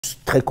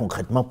très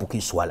concrètement pour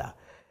qu'ils soient là?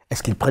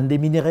 Est-ce qu'ils prennent des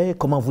minerais?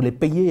 Comment vous les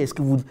payez? Est-ce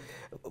que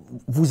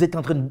vous êtes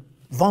en train de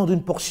vendre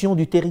une portion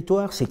du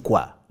territoire? C'est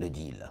quoi le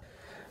deal?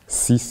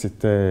 Si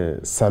c'était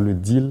ça le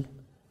deal,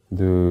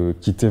 de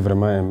quitter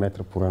vraiment un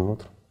maître pour un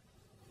autre,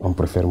 on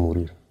préfère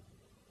mourir.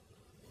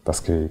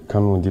 Parce que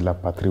quand on dit la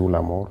patrie ou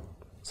la mort,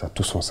 ça a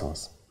tout son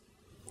sens.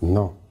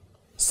 Non,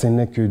 ce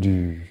n'est que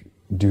du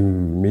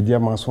média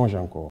mensonge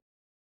encore.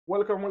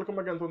 Welcome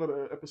again to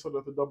another episode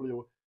of the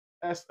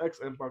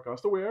WSXM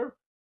podcast, where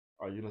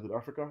United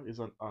Africa is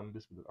an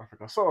undisputed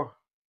Africa. So,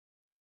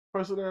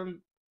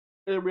 President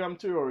Abraham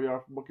Traore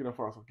of Burkina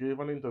Faso gave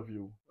an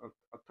interview,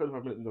 a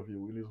 25-minute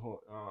interview in his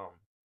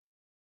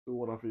to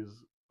one of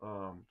his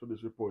to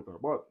this reporter.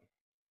 But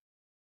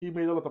he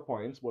made a lot of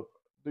points, but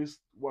this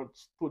what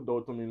stood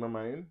out to me in my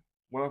mind.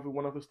 One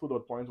of the stood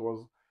out points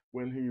was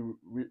when he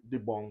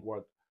debunked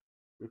what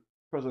the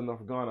president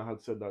of Ghana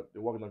had said, that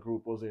the Wagner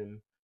group was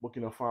in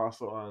Burkina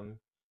Faso, and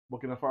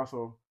Burkina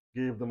Faso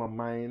gave them a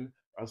mine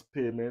as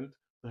payment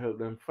to help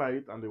them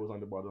fight, and they was on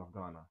the border of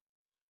Ghana.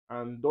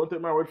 And don't take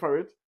my word for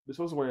it, this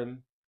was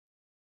when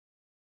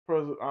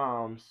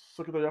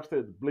Secretary of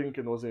State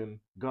Blinken was in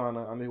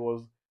Ghana, and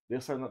they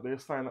signed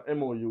an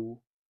MOU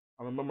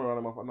and a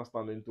memorandum of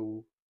understanding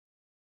to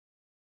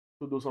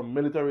do some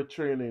military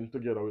training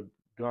together with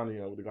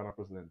the Ghana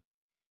president.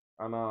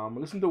 And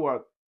listen to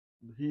what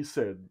he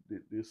said,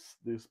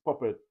 this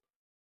puppet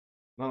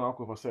Nana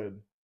Akufo said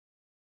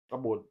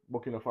about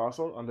Burkina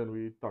Faso, and then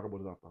we talk about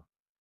it after.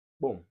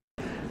 Boom.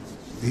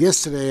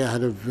 Yesterday I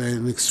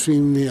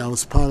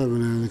was part of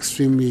an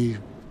extremely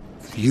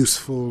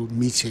useful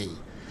meeting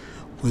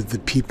with the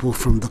people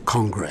from the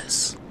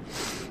Congress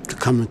to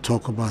come and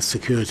talk about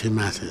security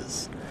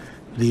matters.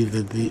 I believe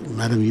that,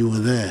 Madam, you were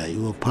there,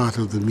 you were part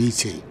of the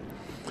meeting.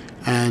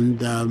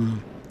 And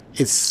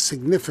its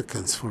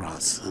significance for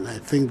us. And I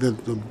think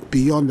that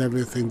beyond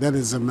everything, that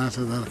is a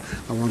matter that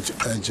I want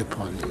to urge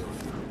upon you.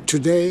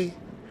 Today,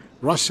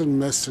 Russian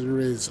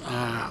mercenaries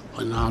are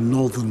on our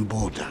northern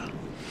border.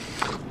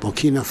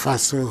 Burkina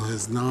Faso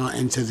has now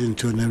entered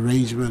into an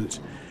arrangement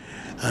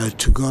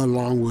to go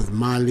along with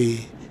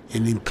Mali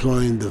in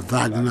employing the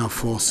Wagner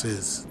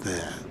forces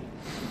there.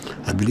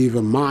 I believe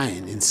a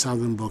mine in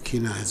southern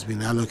Burkina has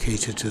been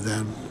allocated to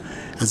them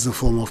as a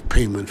form of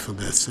payment for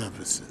their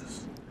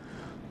services.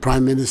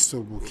 Prime Minister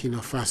of Burkina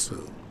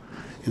Faso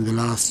in the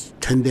last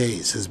 10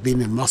 days has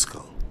been in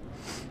Moscow.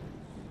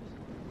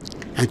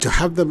 And to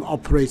have them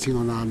operating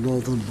on our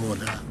northern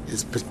border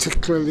is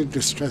particularly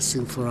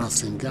distressing for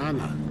us in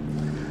Ghana.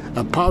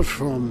 Apart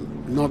from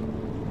not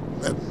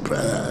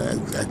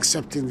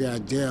accepting the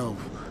idea of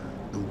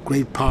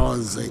great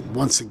powers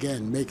once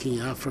again making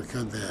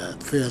Africa their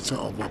theater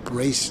of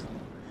operation,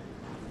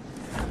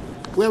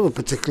 we have a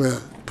particular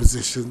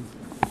position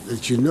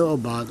that you know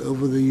about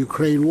over the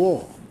Ukraine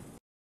war.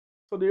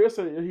 So the rest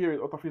you hear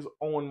it out of his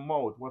own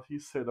mouth, what he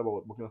said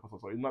about Burkina Faso.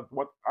 So it's not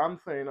what I'm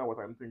saying or what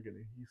I'm thinking.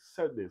 He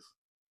said this.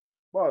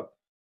 But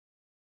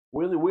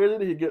where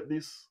did he get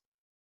this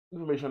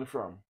information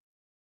from?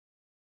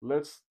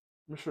 Let's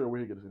make sure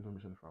where he gets this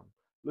information from.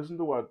 Listen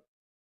to what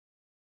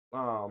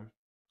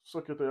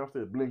Secretary of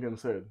State Blinken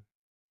said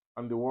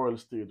on the world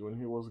stage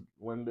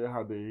when they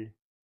had the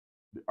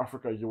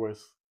Africa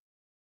US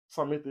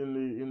summit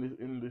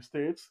in the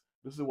States.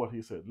 This is what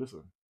he said.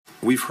 Listen.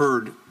 We've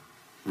heard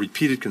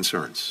repeated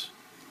concerns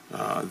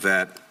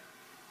that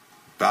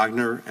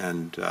Wagner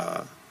and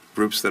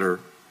groups that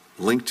are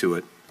linked to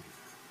it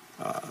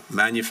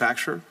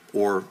manufacture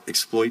or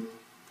exploit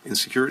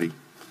insecurity.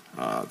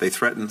 They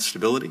threaten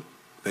stability.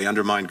 They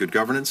undermine good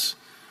governance.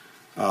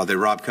 They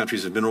rob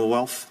countries of mineral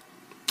wealth.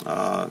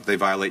 They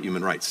violate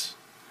human rights.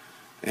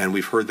 And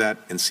we've heard that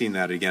and seen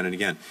that again and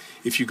again.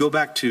 If you go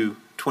back to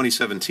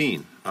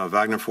 2017,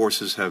 Wagner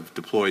forces have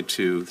deployed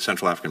to the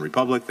Central African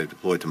Republic. They've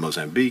deployed to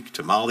Mozambique,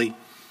 to Mali,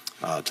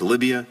 to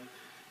Libya.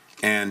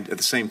 And at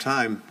the same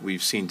time,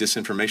 we've seen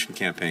disinformation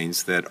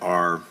campaigns that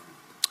are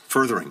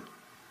furthering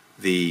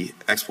the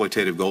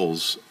exploitative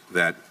goals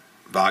that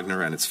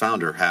Wagner and its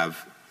founder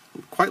have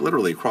quite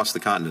literally across the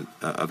continent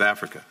of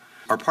Africa.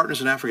 Our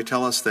partners in Africa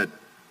tell us that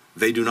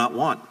they do not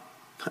want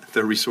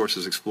their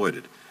resources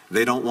exploited.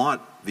 They don't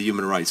want the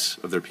human rights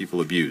of their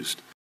people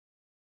abused.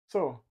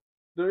 So,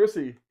 there you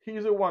see,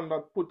 he's the one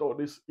that put out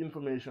this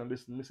information,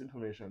 this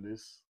misinformation,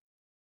 this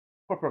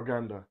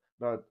propaganda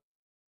that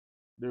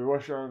the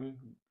Russian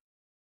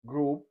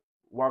group,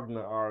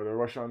 Wagner, or the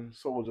Russian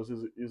soldiers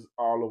is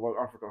all over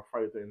Africa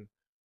fighting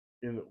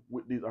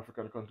with these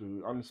African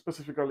countries, and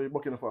specifically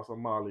Burkina Faso,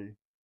 Mali,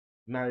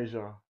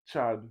 Niger,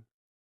 Chad,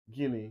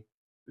 Guinea.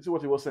 This is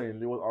what he was saying.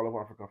 They was all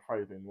over Africa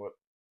fighting. What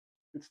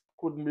it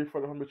couldn't be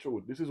further from the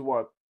truth. This is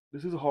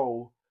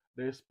how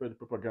they spread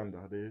propaganda.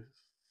 They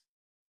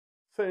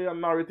say a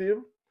narrative,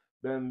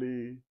 then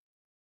the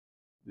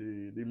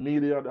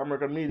media, the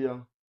American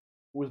media,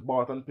 who is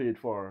bought and paid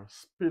for,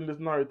 spin this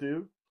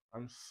narrative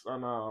and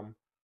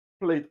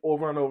play it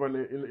over and over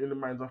in the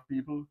minds of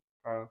people.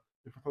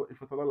 If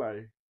you tell a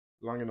lie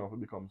long enough, it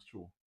becomes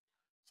true.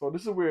 So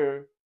this is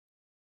where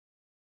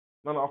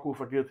Nana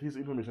Akufo gets his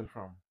information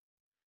from.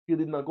 He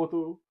did not go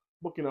to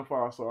Burkina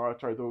Faso or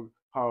try to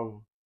have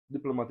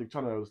diplomatic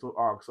channels to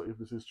ask if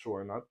this is true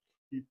or not.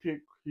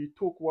 He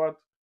took what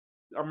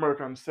the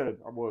Americans said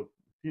about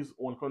his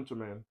own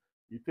countrymen.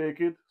 He take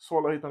it,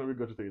 swallow it, and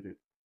regurgitate it.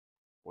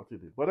 What he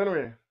did. But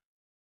anyway,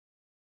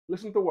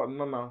 listen to what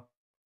Nana.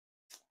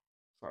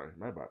 Sorry,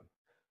 my bad.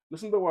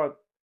 Listen to what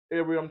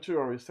Abraham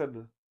Traore said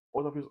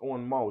out of his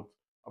own mouth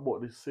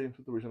about the same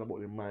situation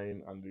about the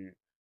mine and the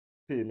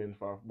payment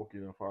for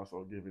Burkina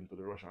Faso given to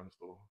the Russians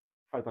to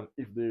fight, and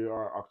if they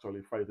are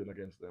actually fighting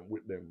against them,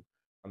 with them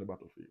on the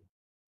battlefield.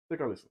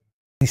 Take a listen.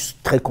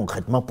 Très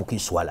concrètement pour qu'ils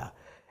soient là.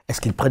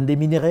 Est-ce qu'ils prennent des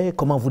minerais?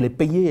 Comment vous les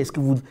payez? Est-ce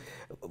que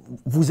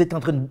vous êtes en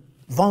train de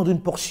vendre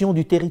une portion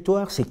du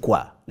territoire? C'est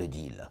quoi le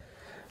deal?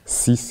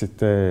 Si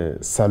c'était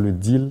ça le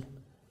deal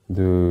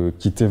de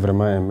quitter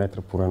vraiment un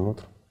maître pour un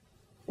autre,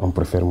 on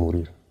préfère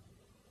mourir.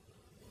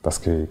 Parce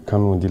que quand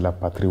on dit la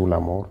patrie ou la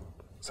mort,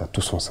 ça a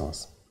tout son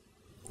sens.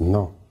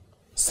 Non,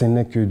 ce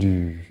n'est que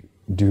du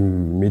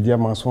média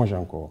mensonge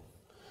encore.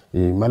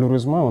 Et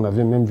malheureusement, on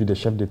avait même vu des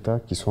chefs d'État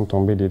qui sont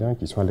tombés dedans,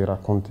 qui sont allés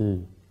raconter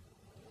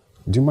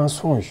du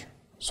mensonge,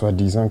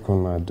 soi-disant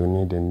qu'on a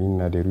donné des mines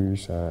à des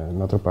Russes, à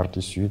notre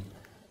partie sud.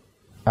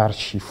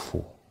 Archi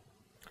faux.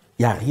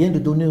 Il n'y a rien de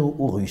donné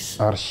aux Russes.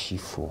 Archi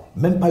faux.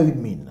 Même pas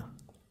une mine.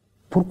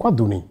 Pourquoi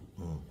donner?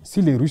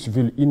 Si les Russes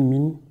veulent une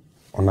mine,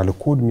 on a le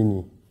code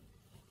minier.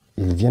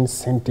 Ils viennent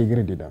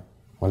s'intégrer dedans.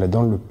 On leur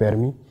donne le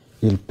permis,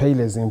 ils payent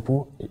les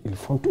impôts et ils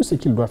font tout ce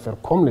qu'ils doivent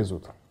faire comme les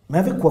autres. Mais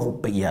avec quoi vous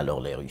payez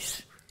alors les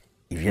Russes?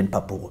 Ils ne viennent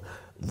pas pour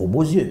vos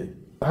beaux yeux.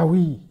 Ah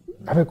oui,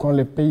 avec quoi on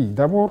les paye?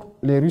 D'abord,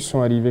 les Russes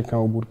sont arrivés quand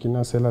au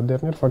Burkina, c'est la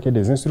dernière fois que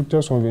des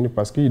instructeurs sont venus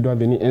parce qu'ils doivent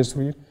venir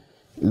instruire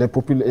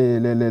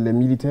les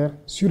militaires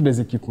sur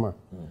des équipements.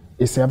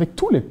 Et c'est avec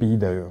tous les pays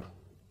d'ailleurs.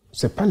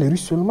 Ce n'est pas les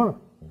Russes seulement.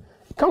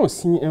 Quand on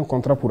signe un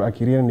contrat pour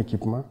acquérir un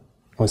équipement,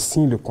 on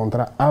signe le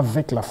contrat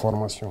avec la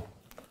formation.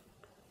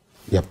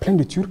 Il y a plein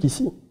de Turcs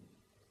ici.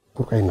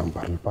 Pourquoi ils n'en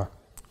parlent pas?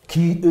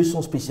 Qui, eux,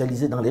 sont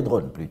spécialisés dans les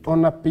drones plutôt.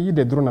 On a payé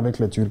des drones avec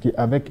la Turquie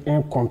avec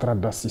un contrat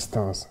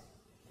d'assistance.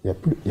 Il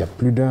y a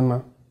plus d'un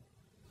an.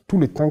 Tout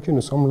le temps que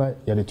nous sommes là,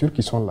 il y a des Turcs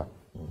qui sont là.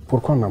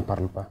 Pourquoi on n'en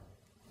parle pas?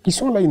 Ils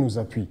sont là, ils nous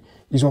appuient.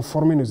 Ils ont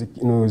formé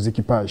nos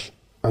équipages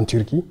en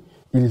Turquie.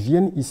 Ils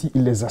viennent ici,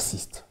 ils les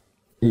assistent.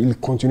 Et ils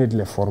continuent de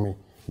les former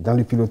dans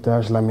le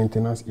pilotage, la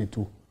maintenance et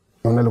tout.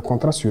 On a le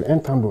contrat sur un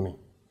temps donné.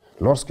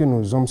 Lorsque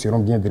nos hommes seront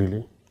bien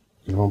drillés,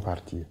 ils vont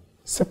partir.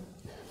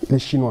 Les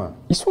Chinois,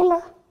 ils sont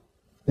là.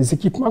 Les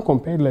équipements qu'on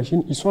paye de la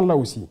Chine, ils sont là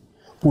aussi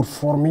pour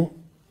former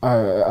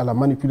à la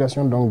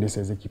manipulation donc, de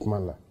ces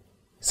équipements-là.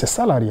 C'est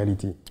ça la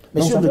réalité.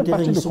 Mais donc, sur le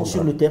terrain, ils sont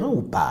sur le terrain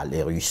ou pas,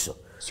 les Russes?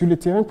 Sur le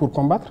terrain pour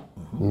combattre?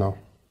 Non.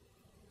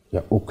 Il n'y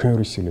a aucun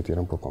Russe sur le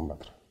terrain pour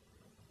combattre.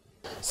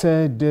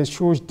 C'est des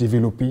choses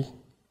développées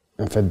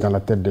en fait, dans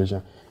la tête des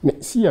gens. Mais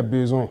s'il y a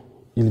besoin,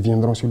 ils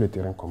viendront sur le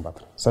terrain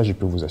combattre. Ça, je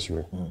peux vous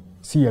assurer.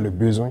 S'il y a le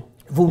besoin...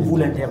 Vous ne vous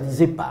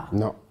l'interdisez pas?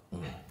 Non.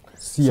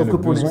 Sauf que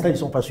pour l'instant, ils ne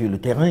sont pas sur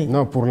le terrain.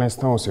 Non, pour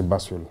l'instant, on se bat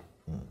seul.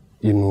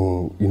 Ils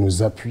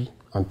nous appuient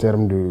en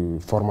termes de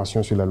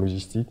formation sur la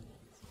logistique,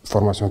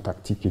 formation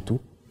tactique et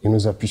tout. Ils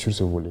nous appuient sur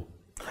ce volet.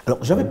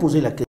 Alors, j'avais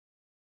posé la question.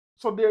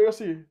 So there you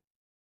see,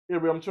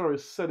 Abraham Traore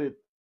said it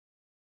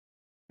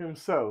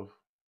himself.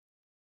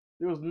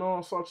 There was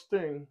no such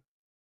thing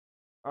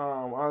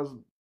as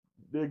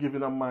they're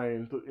giving a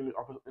mine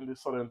in the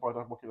southern part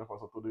of Burkina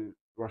Faso to the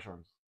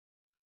Russians.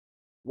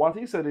 What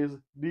he said is,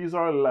 these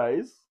are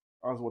lies,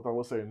 as what I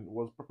was saying,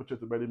 was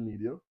perpetrated by the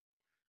media.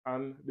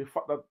 And the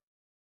fact that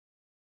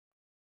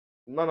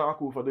Nana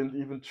Akufo didn't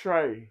even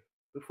try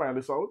to find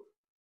this out,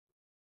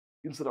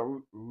 instead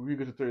of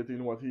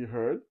regurgitating what he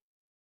heard.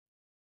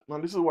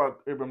 And this is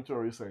what Abraham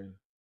Traore is saying.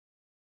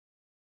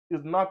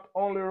 It's not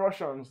only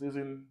Russians is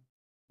in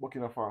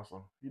Burkina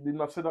Faso. He did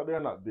not say that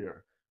they're not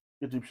there.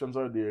 Egyptians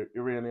are there,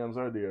 Iranians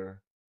are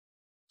there.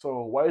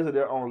 So why is it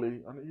they're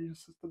only, and he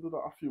insisted that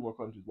a few more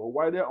countries, but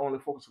why they're only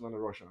focusing on the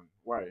Russian?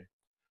 Why?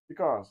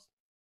 Because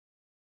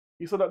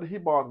he said that he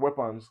bought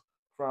weapons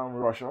from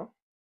Russia.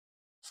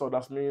 So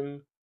that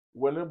means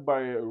when they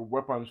buy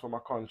weapons from a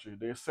country,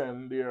 they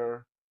send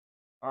their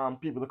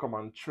people to come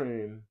and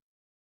train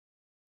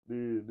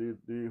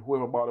the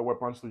whoever bought the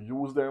weapons to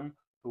use them,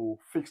 to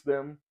fix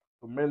them,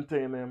 to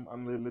maintain them,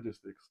 and the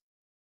logistics.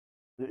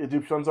 The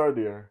Egyptians are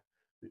there.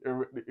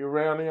 The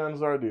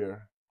Iranians are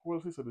there. Who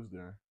else he said is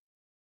there?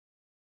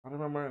 I don't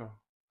remember now.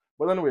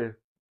 But anyway,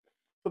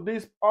 so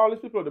all these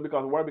people are there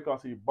because why?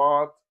 Because he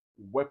bought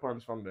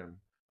weapons from them.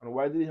 And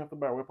why did he have to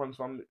buy weapons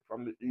from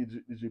the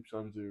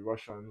Egyptians, the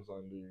Russians,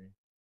 and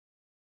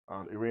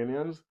the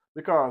Iranians?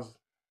 Because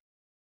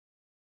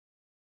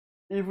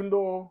even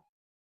though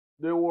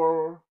they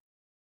were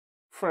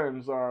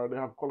friends or they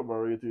have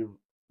collaborative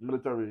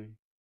military,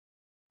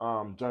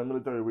 joint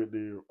military with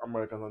the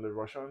Americans and the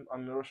Russians,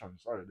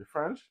 the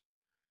French,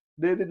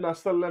 they did not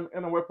sell them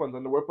any weapons,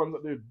 and the weapons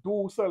that they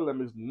do sell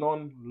them is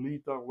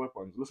non-lethal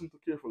weapons. Listen to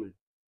carefully.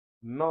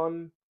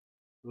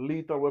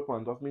 Non-lethal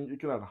weapons. That means you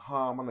cannot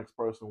harm an next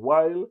person,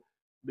 while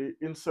the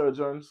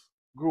insurgents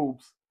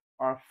groups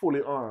are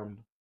fully armed.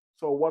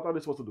 So what are they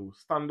supposed to do?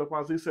 Stand up,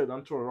 as he said,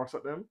 and throw rocks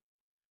at them?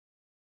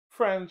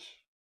 French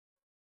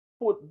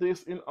put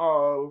this in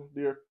all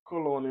their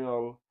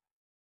colonial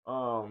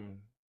um,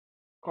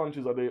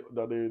 countries that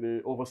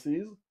they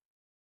overseas.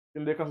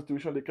 In their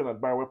constitution, they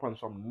cannot buy weapons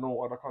from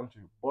no other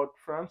country but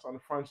France, and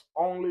France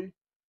only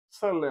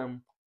sell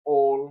them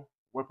all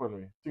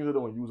weaponry, things they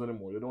don't use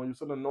anymore. They don't use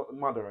something not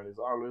modern. It's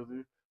always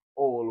the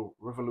old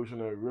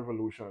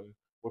revolution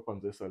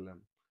weapons they sell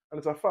them, and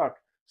it's a fact.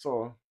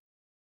 So,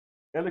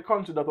 in the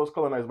country that was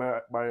colonized by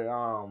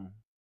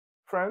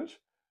French,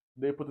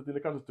 they put it in the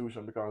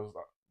constitution because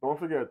don't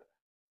forget,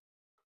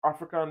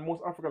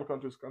 most African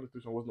countries'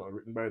 constitution was not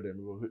written by them.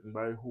 It was written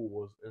by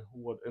who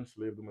had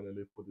enslaved them, and then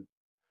they put it.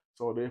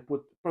 So they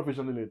put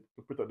provision in it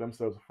to protect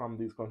themselves from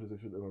these countries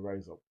that should ever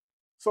rise up.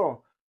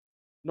 So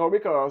now,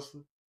 because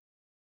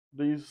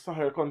these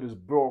Sahel countries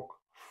broke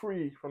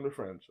free from the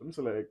French, and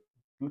so like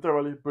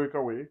literally break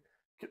away,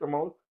 kick them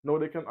out, now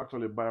they can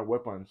actually buy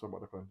weapons from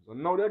other countries.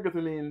 And now they're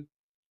getting in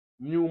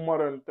new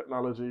modern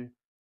technology,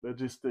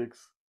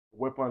 logistics,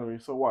 weaponry.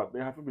 So what? They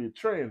have to be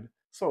trained.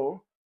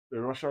 So the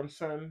Russians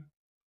send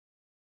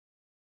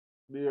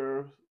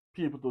their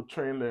people to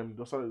train them,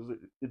 just as the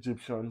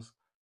Egyptians,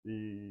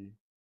 the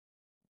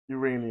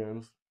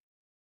Iranians.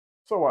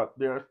 So what?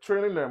 They are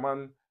training them,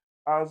 and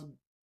as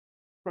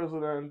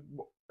President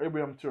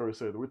Abraham Traore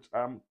said, which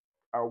I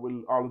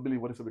will always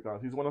believe what he said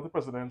because he's one of the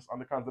presidents on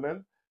the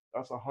continent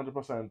that's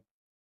 100%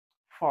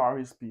 for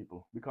his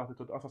people because they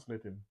tried to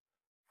assassinate him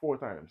 4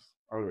 times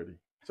already.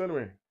 So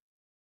anyway,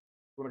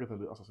 we're gonna get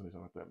into the assassination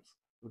attempts.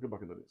 Let's get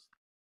back into this.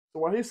 So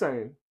what he's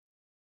saying,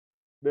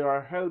 they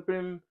are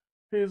helping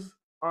his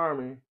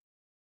army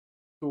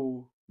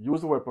to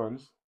use the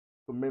weapons,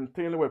 to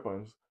maintain the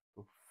weapons,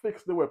 to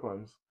fix the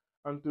weapons,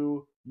 and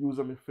to use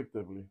them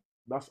effectively.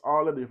 That's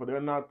all they do. For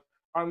they're not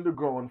on the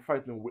ground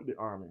fighting with the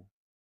army,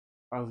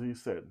 as he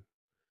said.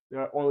 They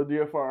are only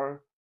there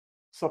for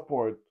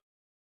support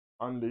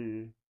on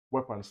the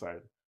weapon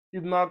side.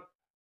 He's not,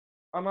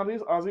 and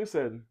as he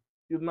said,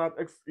 he's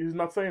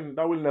not saying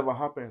that will never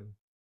happen.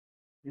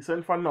 He's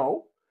saying for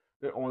now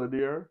they're only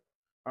there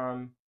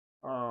and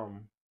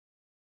um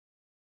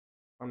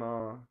on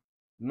a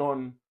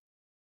non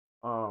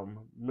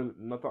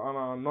not on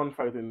a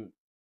non-fighting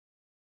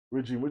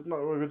regime, which not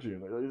a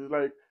regime. It's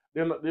like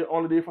they're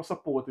only there for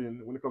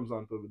supporting when it comes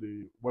down to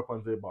the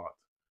weapons they bought.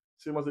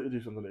 Same as the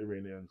Egyptians and the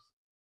Iranians.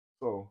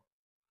 So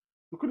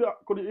could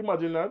you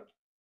imagine that?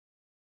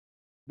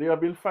 They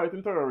have been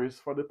fighting terrorists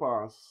for the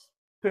past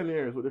 10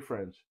 years with the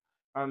French,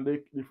 and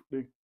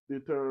the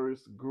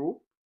terrorist group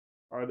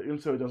or the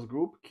insurgents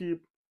group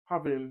keep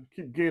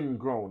gaining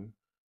ground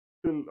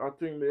till I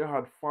think they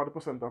had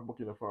 40% of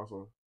Burkina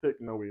Faso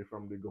taken away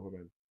from the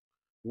government.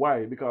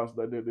 Why? Because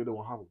they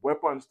don't have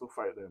weapons to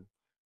fight them.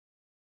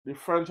 The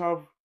French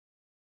have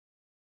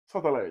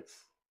satellites,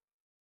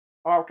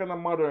 all kind of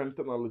modern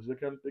technology.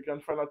 They can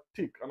find a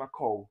tick on a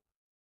cow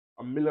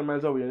a million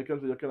miles away, and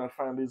you cannot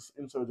find these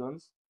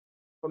insurgents.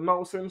 So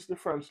now, since the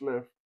French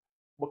left,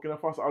 Burkina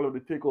Faso already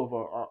take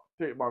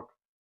back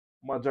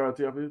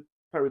majority of the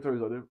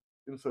territories that the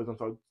insurgents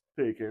had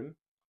taken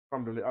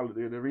from them.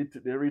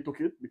 They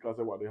retook it because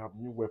they have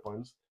new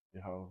weapons.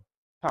 They have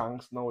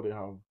tanks now. They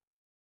have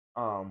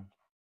um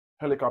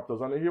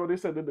helicopters, and here they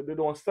said they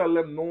don't sell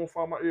them no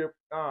form of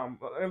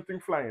anything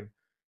flying,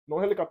 no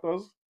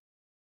helicopters,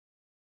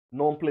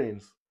 no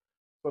planes.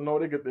 So now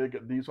they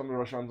get these from the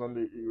Russians and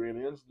the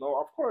Iranians.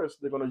 Now, of course,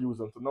 they're gonna use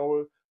them. So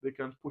now they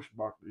can push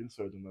back the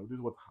insurgents. Now, this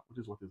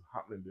is what is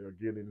happening. They are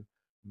gaining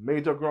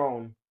major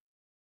ground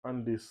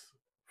on this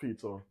feat.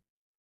 So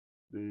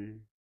the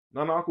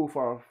Nana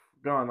Akufo of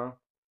Ghana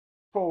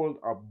told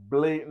a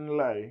blatant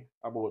lie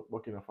about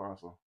Burkina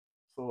Faso.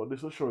 So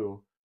this will show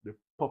you the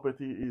puppet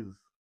he is.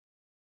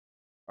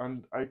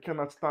 And I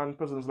cannot stand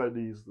presidents like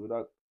these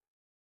that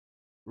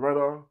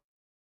rather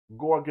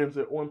go against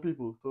their own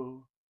people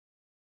to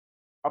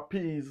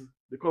appease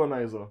the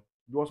colonizer.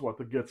 Just what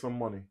to get some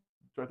money,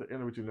 try to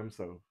enriching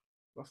themselves.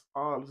 That's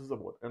all this is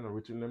about,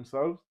 enriching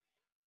themselves.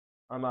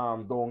 And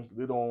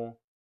they don't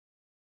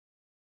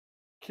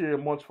care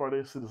much for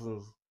their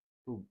citizens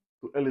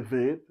to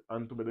elevate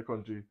and to make the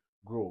country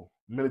grow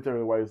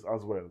military wise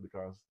as well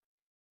because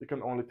they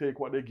can only take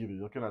what they give you.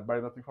 You cannot buy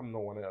nothing from no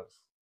one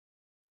else.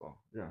 So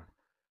yeah.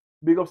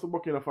 Big ups to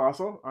Burkina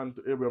Faso and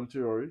to Abraham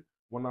Traore,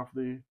 one of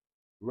the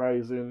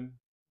rising,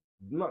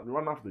 not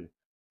one of the,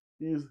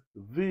 he's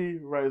the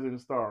rising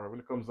star when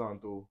it comes down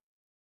to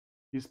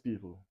his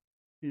people.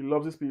 He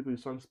loves his people,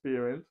 he's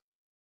transparent.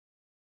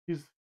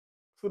 His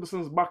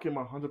citizens back him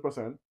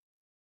 100%.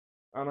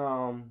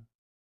 And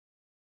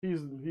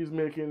he's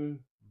making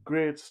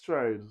great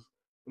strides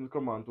when it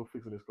comes down to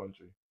fixing his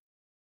country.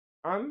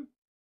 And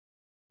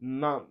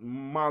not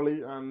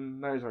Mali and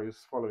Niger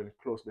is following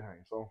close behind.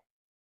 So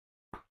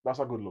that's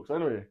a good look. So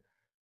anyway,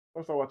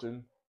 thanks for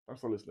watching.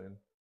 Thanks for listening.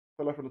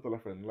 Tell a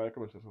friend, like,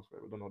 comment, and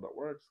subscribe. I don't know how that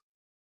works.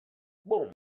 Boom.